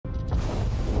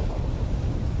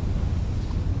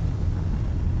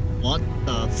What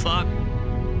the fuck?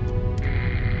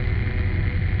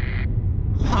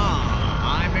 Huh,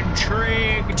 I'm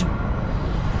intrigued.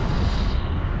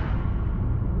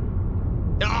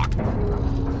 Ah!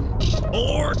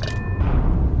 Or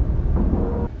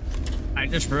I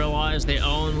just realized the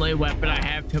only weapon I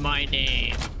have to my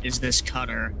name is this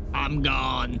cutter. I'm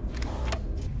gone.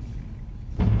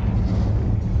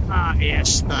 Ah,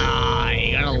 yes, you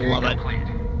gotta love it.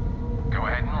 Go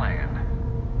ahead and land.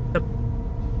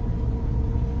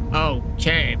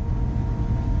 Okay.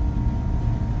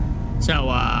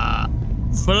 So,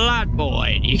 Flat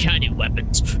Boy, you got any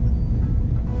weapons?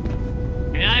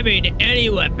 And I mean any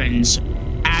weapons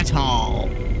at all.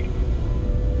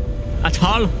 At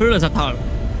all? Who is at all?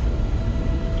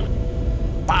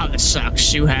 Wow, this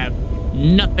sucks. You have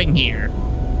nothing here.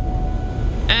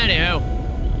 Anywho.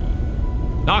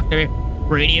 Talk to me.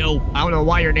 Radio. I don't know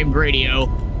why you're named Radio.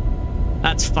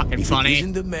 That's fucking funny.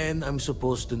 Isn't the man I'm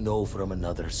supposed to know from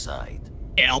another side?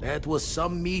 Yep. That was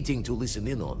some meeting to listen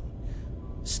in on.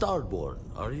 Starborn,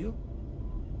 are you?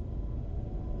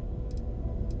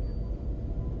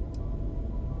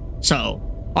 So,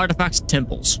 artifacts and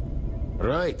temples.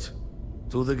 Right.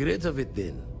 To the grit of it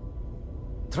then.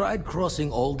 Tried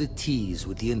crossing all the T's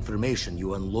with the information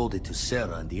you unloaded to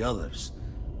Sarah and the others.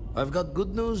 I've got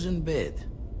good news and bad.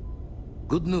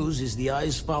 Good news is the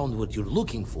eyes found what you're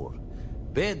looking for.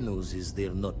 Bad news is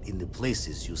they're not in the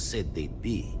places you said they'd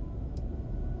be.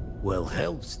 Well,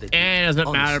 helps that. And it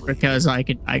doesn't matter because I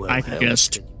could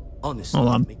just. Honestly, Hold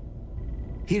on.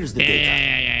 Here's the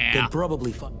data. Yeah. They'll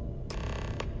probably find.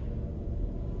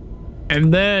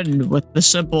 And then with the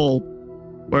simple,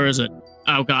 where is it?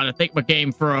 Oh god, I think my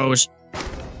game froze.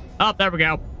 Oh, there we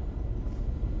go.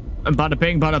 And bada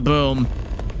bing, bada boom.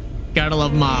 Gotta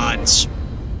love mods.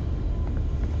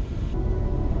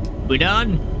 We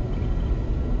done?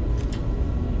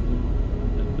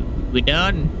 We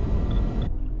done?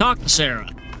 Talk to Sarah.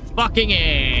 Fucking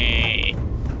A.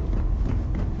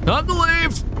 Time to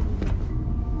leave.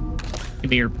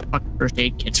 Give me your fucking first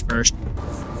aid kits first.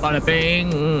 Bada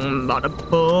bing, bada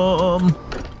boom.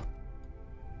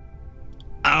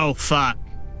 Oh, fuck.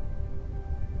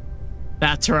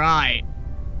 That's right.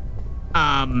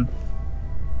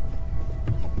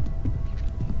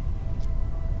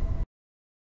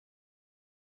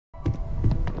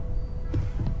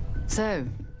 So,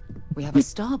 we have a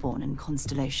Starborn in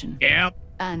Constellation. Yep.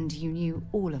 And you knew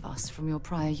all of us from your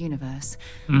prior universe.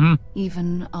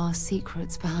 Even our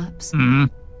secrets, perhaps.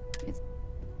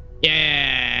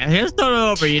 Yeah, it's not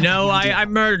over, you know? I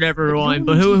murdered everyone,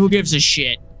 but who gives a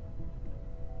shit?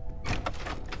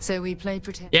 So we played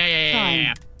pretend.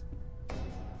 Yeah.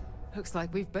 Looks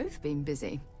like we've both been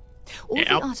busy. All the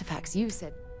artifacts you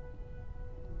said.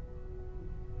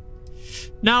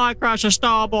 Now I crush a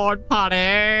Starborn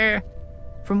party.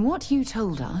 From what you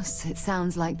told us, it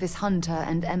sounds like this hunter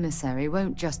and emissary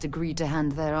won't just agree to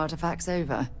hand their artifacts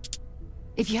over.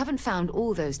 If you haven't found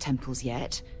all those temples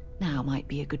yet, now might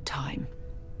be a good time.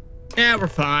 Yeah, we're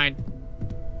fine.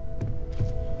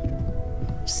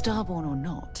 Starborn or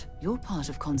not, you're part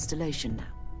of Constellation now.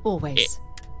 Always.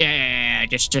 Yeah,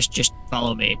 just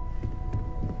follow me.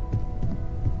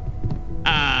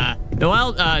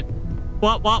 Noel,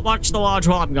 watch the lodge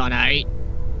while I'm gone, eh?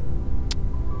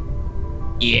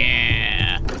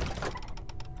 Yeah.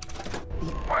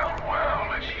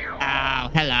 Well, it's you. Oh,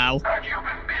 hello. And you've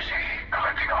been busy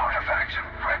collecting artifacts in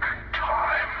record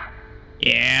time.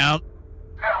 Yep.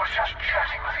 I was just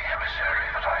chatting with the emissary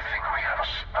that I think we have a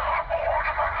Starborn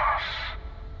among us.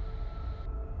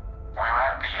 We're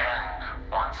at the end,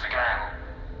 once again.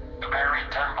 The buried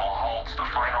temple holds the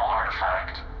final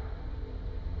artifact.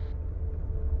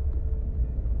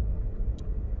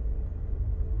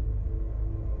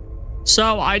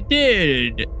 So I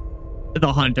did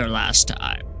the hunter last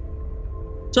time.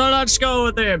 So let's go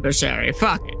with the emissary.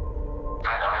 Fuck it. And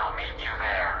I'll meet you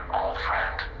there, old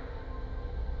friend.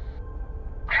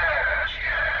 Yes.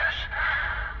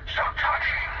 So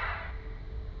touching.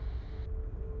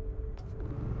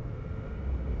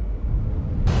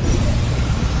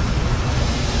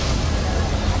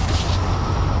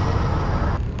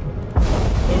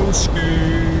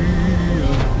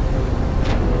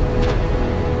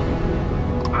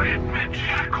 I admit,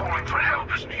 calling for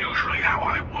help isn't usually how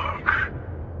I work.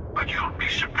 But you'd be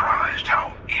surprised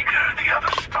how eager the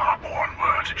other Starborn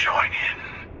were to join in.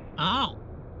 Oh.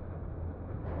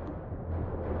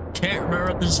 Can't remember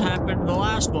if this happened in the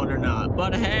last one or not,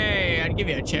 but hey, I'd give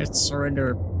you a chance to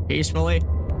surrender peacefully.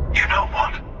 You know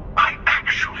what? I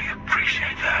actually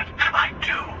appreciate that. I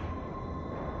do.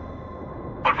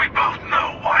 But we both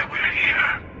know why we're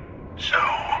here. So,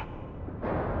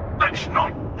 let's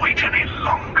not wait any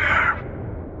longer.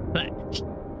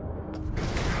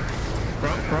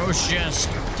 was just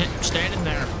standing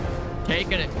there,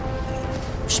 taking it.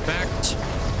 Respect.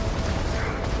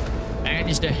 And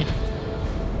he's dead.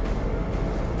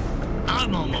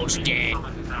 I'm almost dead. Some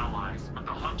of his allies, but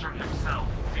the hunter himself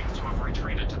seems to have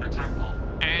retreated to the temple.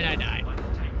 And I died.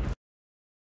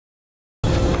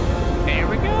 There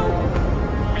we go.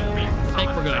 I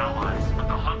think we're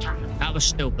good. That was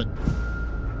stupid.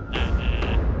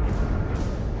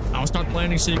 I'll start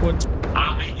planning sequence.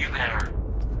 I'll meet you there.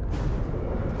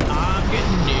 I'm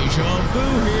getting deja vu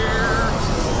here.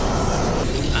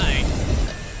 Alright.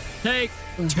 Take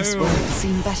This two. world's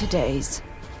seen better days.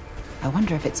 I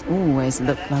wonder if it's always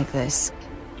looked like this.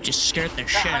 You just scared the The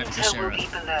shit out of me, hunter will Sarah. be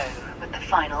below with the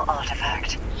final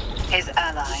artifact. His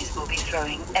allies will be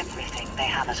throwing everything they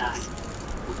have at us.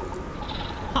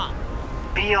 Huh.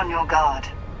 Be on your guard.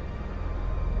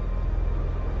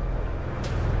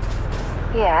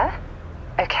 Yeah?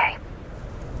 Okay.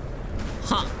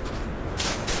 Huh.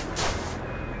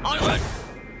 Oh, what?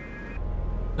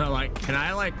 So, like, can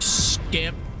I, like,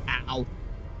 skip? Ow.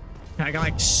 Can I,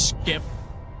 like, skip,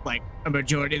 like, a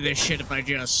majority of this shit if I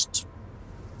just...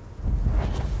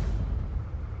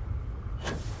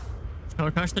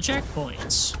 Don't touch the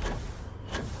checkpoints.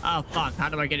 Oh, fuck. How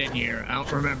do I get in here? I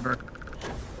don't remember.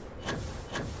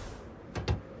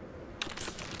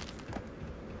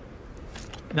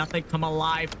 Nothing come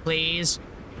alive, please.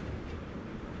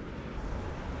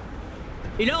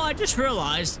 You know, I just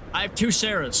realized I have 2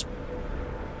 Sarahs.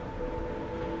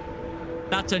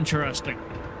 That's interesting.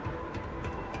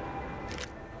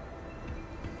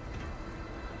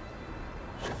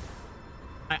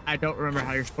 I don't remember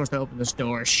how you're supposed to open this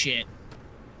door. Shit.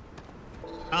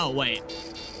 Oh, wait.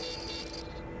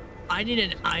 I need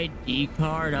an ID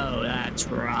card? Oh, that's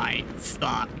right.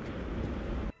 Fuck.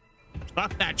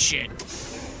 Fuck that shit.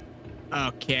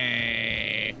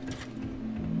 Okay.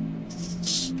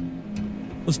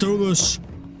 Let's do this.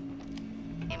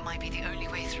 It might be the only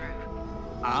way through.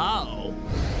 Oh.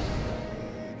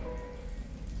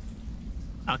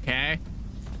 Okay.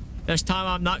 This time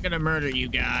I'm not gonna murder you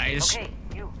guys. Okay,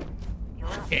 you're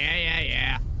up.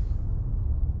 Yeah.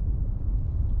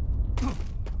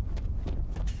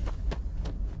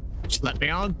 Just let me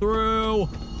on through.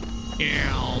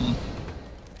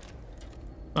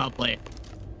 Lovely.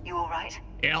 You all right?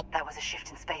 Yep. That was a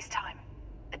shift in space-time.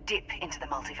 A dip into the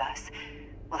multiverse.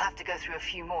 We'll have to go through a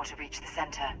few more to reach the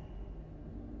center.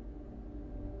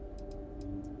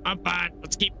 I'm fine.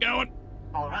 Let's keep going.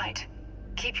 All right.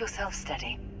 Keep yourself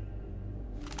steady.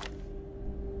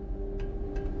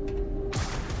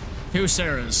 2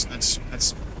 Sarahs.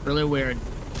 That's really weird.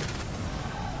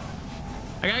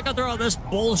 I gotta go through all this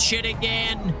bullshit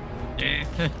again.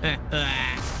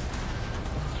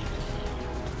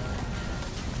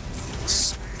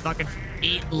 Fucking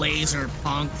eat laser,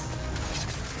 punk.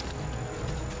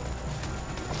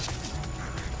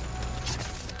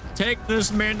 Take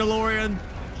this, Mandalorian.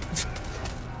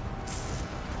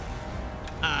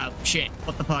 Shit.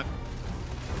 What the fuck?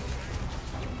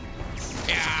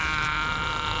 Yeah.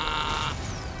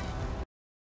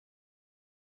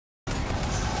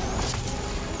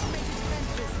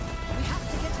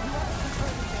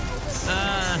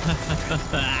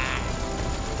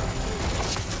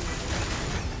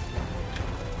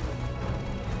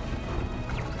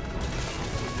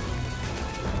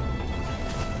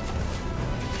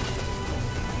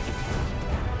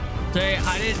 See,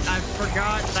 I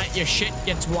forgot that your shit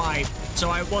gets wiped, so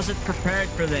I wasn't prepared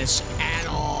for this at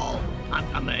all.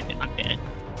 I'm dead.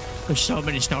 There's so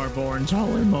many Starborns,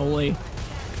 holy moly.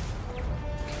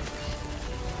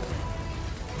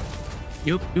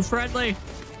 You friendly?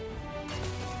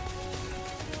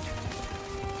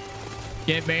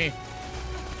 Get me.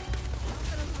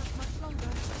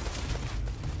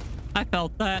 I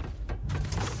felt that.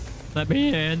 Let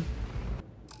me in.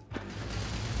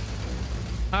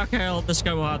 Okay, well, this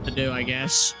guy will have to do, I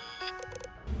guess.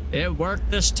 It worked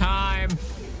this time.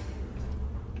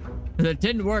 It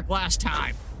didn't work last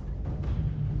time.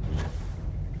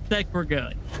 I think we're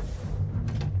good.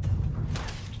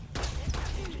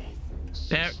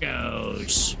 There it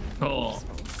goes. Cool.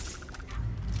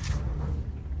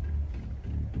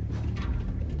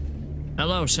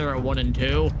 Hello, Sarah 1 and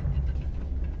 2.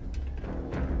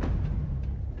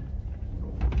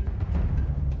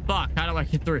 Fuck, how do I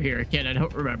get through here again? I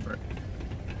don't remember.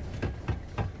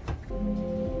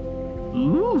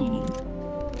 Ooh.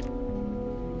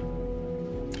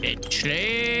 It's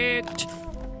tricked.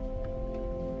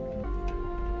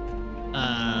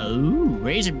 Ooh,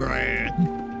 Raisin Bran.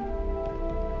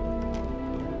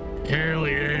 Hell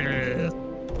yeah.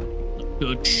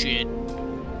 Good shit.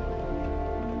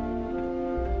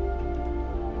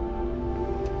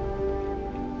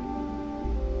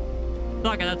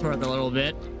 Fuck it, that's worth a little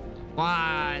bit.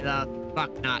 Why the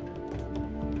fuck not?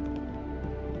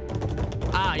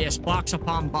 Ah, yes, box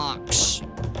upon box.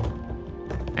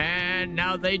 And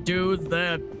now they do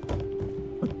the...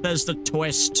 There's the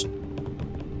twist.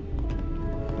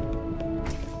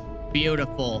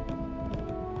 Beautiful.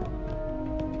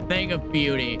 Thing of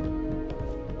beauty.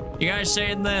 You guys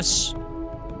saying this?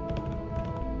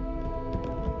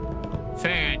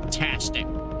 Fantastic.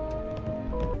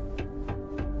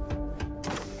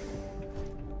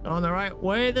 Going the right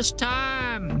way this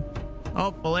time.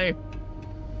 Hopefully.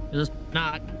 Just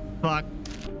not. Fuck.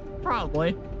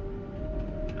 Probably.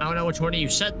 I don't know which one of you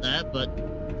said that, but...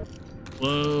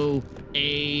 Whoa.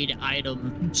 Aid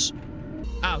items.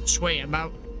 Oh, sweet. I'm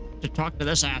about to talk to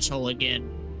this asshole again.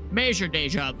 Major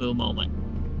deja vu moment.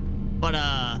 But,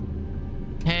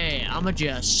 hey, I'ma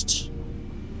just...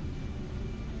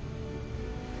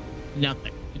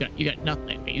 Nothing. You got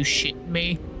nothing. Are you shitting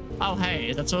me? Oh, hey,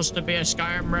 is that supposed to be a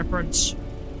Skyrim reference?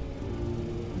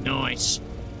 Nice.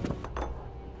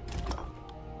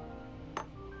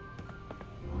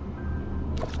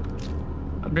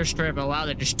 I'm just straight up allowed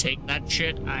to just take that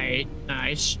shit.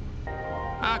 Nice.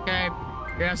 Okay.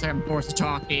 Guess I'm forced to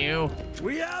talk to you.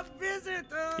 We have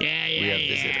visitors! Yeah.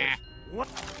 Visitors. What?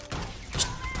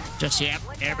 Just, yep.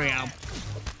 There we go.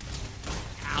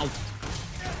 Ow.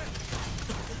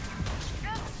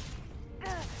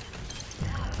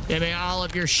 Give me all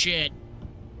of your shit.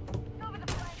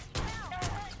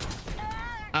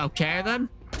 Okay, then.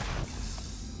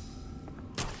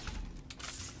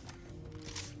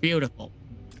 Beautiful.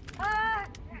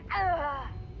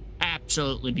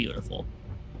 Absolutely beautiful.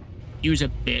 Use a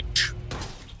bitch.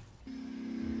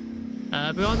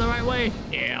 We on the right way?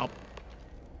 Yeah.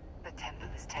 The temple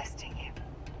is testing you.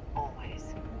 Always.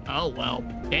 Oh, well.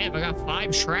 Damn, I got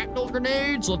 5 shrapnel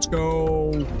grenades. Let's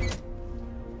go.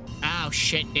 Oh,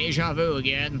 shit. Deja vu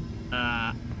again.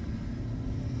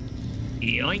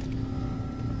 Yoink.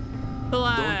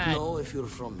 Don't know if you're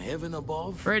from heaven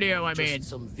above. Radio, I just mean.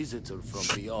 some visitor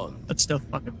from beyond. That's still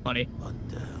fucking funny. But,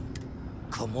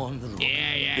 come on, little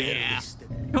Yeah.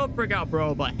 Don't freak out,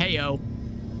 bro, but hey-yo.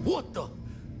 What the?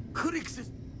 Could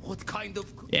exist? What kind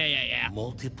of... Yeah.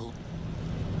 Multiple...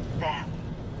 There.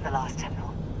 The last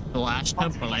temple. The last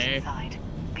Once temple, we get eh? inside,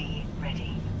 be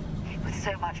ready. With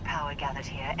so much power gathered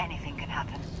here, anything can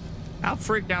happen. How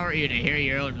freaked out are you to hear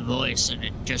your own voice and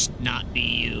it just not be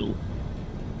you?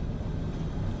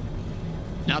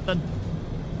 Nothing?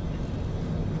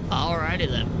 Alrighty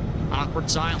then. Awkward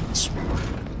silence.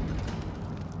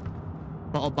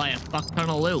 Followed by a fuck ton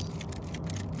of loot.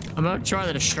 I'm gonna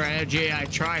try the strategy I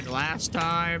tried last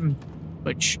time,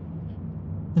 which...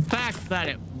 The fact that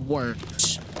it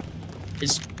worked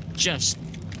is just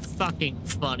fucking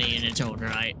funny in its own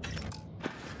right.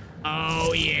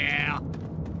 Oh yeah.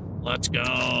 Let's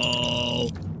go.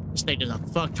 This thing does a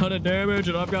fuck ton of damage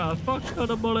and I've got a fuck ton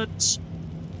of bullets.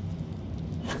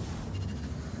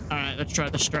 Alright, let's try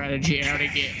the strategy out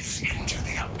again. Into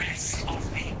the abyss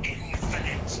of the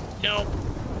infinite. Nope.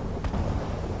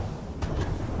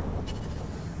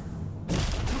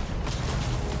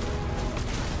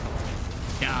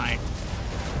 Die.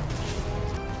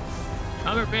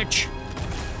 Other bitch.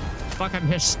 Fuck, I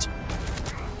missed.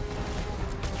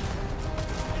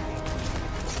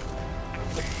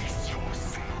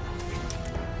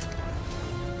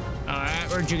 Alright,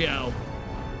 where'd you go?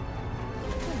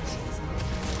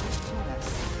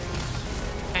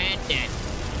 And dead.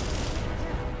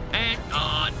 And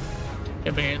gone.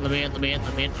 Let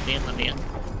me in.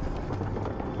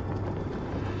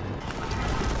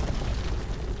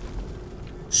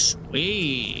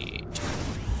 Sweet.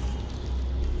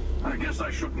 I guess I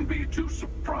shouldn't be too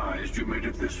surprised you made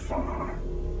it this far.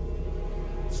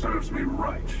 Serves me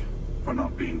right for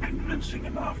not being convincing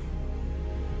enough.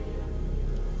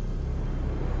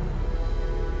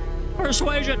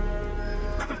 Persuasion.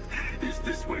 Is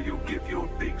this where you give your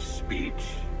big speech?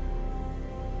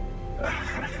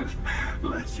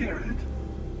 Let's hear it.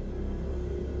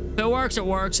 If it works, it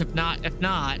works. If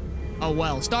not, oh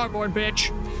well. Starboard,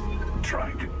 bitch.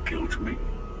 Trying to guilt me?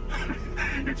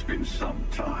 It's been some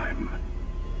time.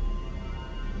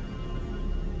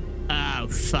 Oh,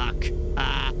 fuck.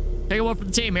 Take one for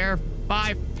the team here.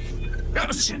 5.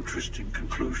 That's an interesting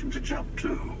conclusion to jump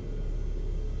to.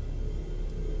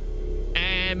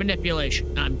 And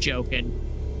manipulation. I'm joking.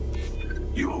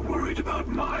 You're worried about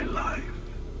my life.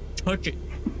 Touch it.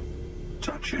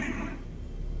 Touching.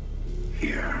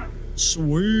 Here.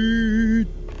 Sweet.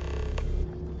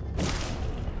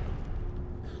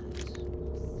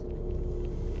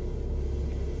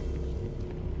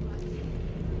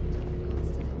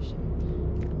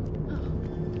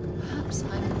 Perhaps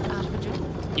I'm out of a job.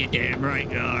 You damn right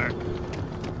you are.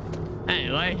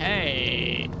 Anyway,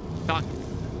 hey. Talk.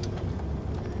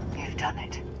 You've done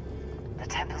it. The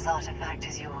temple's artifact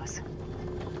is yours.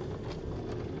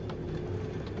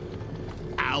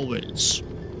 Ours.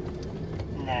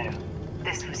 No,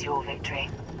 this was your victory.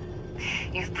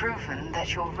 You've proven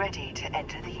that you're ready to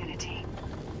enter the Unity.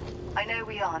 I know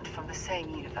we aren't from the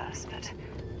same universe, but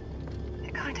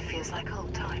it kind of feels like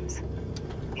old times.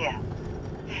 Here.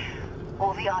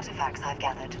 All the artifacts I've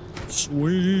gathered.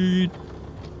 Sweet.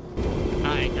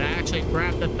 Alright, can I actually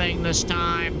grab the thing this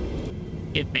time?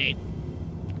 Give me.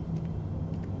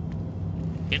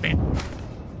 Give me.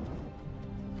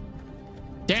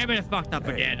 Damn it, it fucked up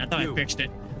again. I thought I fixed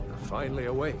it. You're finally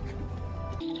awake.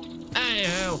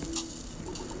 Anywho.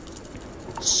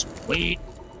 Sweet.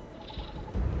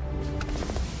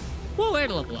 Whoa, wait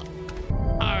a level up.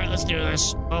 Alright, let's do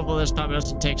this. Hopefully this time it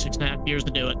doesn't take 6.5 years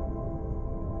to do it.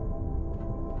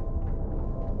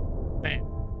 Bam.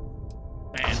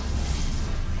 Bam.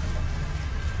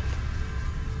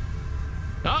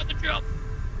 Got the jump.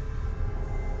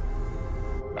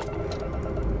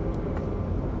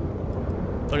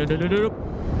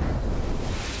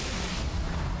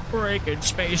 Breaking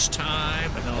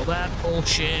space-time and all that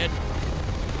bullshit.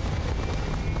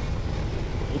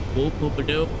 Whoop, whoop, whoop,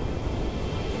 doop.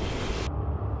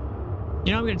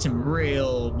 You know, I'm getting some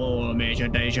real more major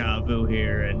deja vu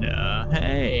here, and,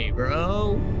 hey,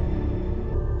 bro.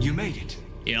 You made it.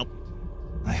 Yep.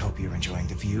 I hope you're enjoying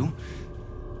the view.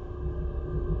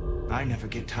 I never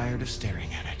get tired of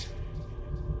staring at it.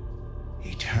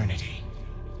 Eternity.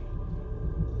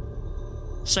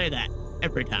 Say that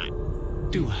every time.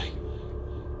 Do I?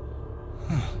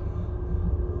 Huh.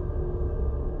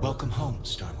 Welcome home,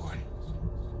 Starborn.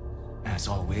 As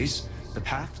always, the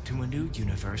path to a new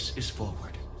universe is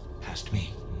forward, past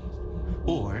me.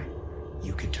 Or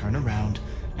you could turn around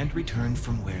and return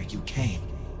from where you came.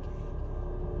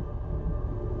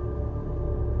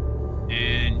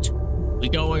 And we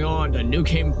going on to New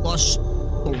Game Plus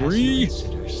 3.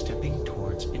 Consider stepping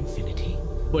towards infinity.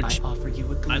 Which I offer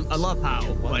you a I glimpse love how,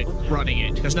 into what like, will happen. running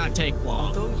it does not take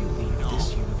long. Although you leave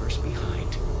this universe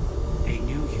behind, a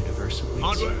new universe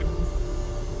awaits you. Onward.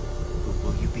 Who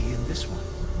will you be in this one?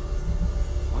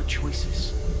 What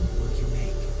choices will you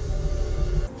make?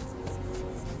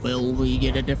 Will we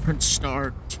get a different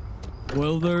start?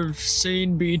 Will the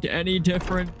scene be any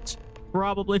different?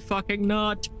 Probably fucking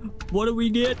not. What do we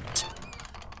get?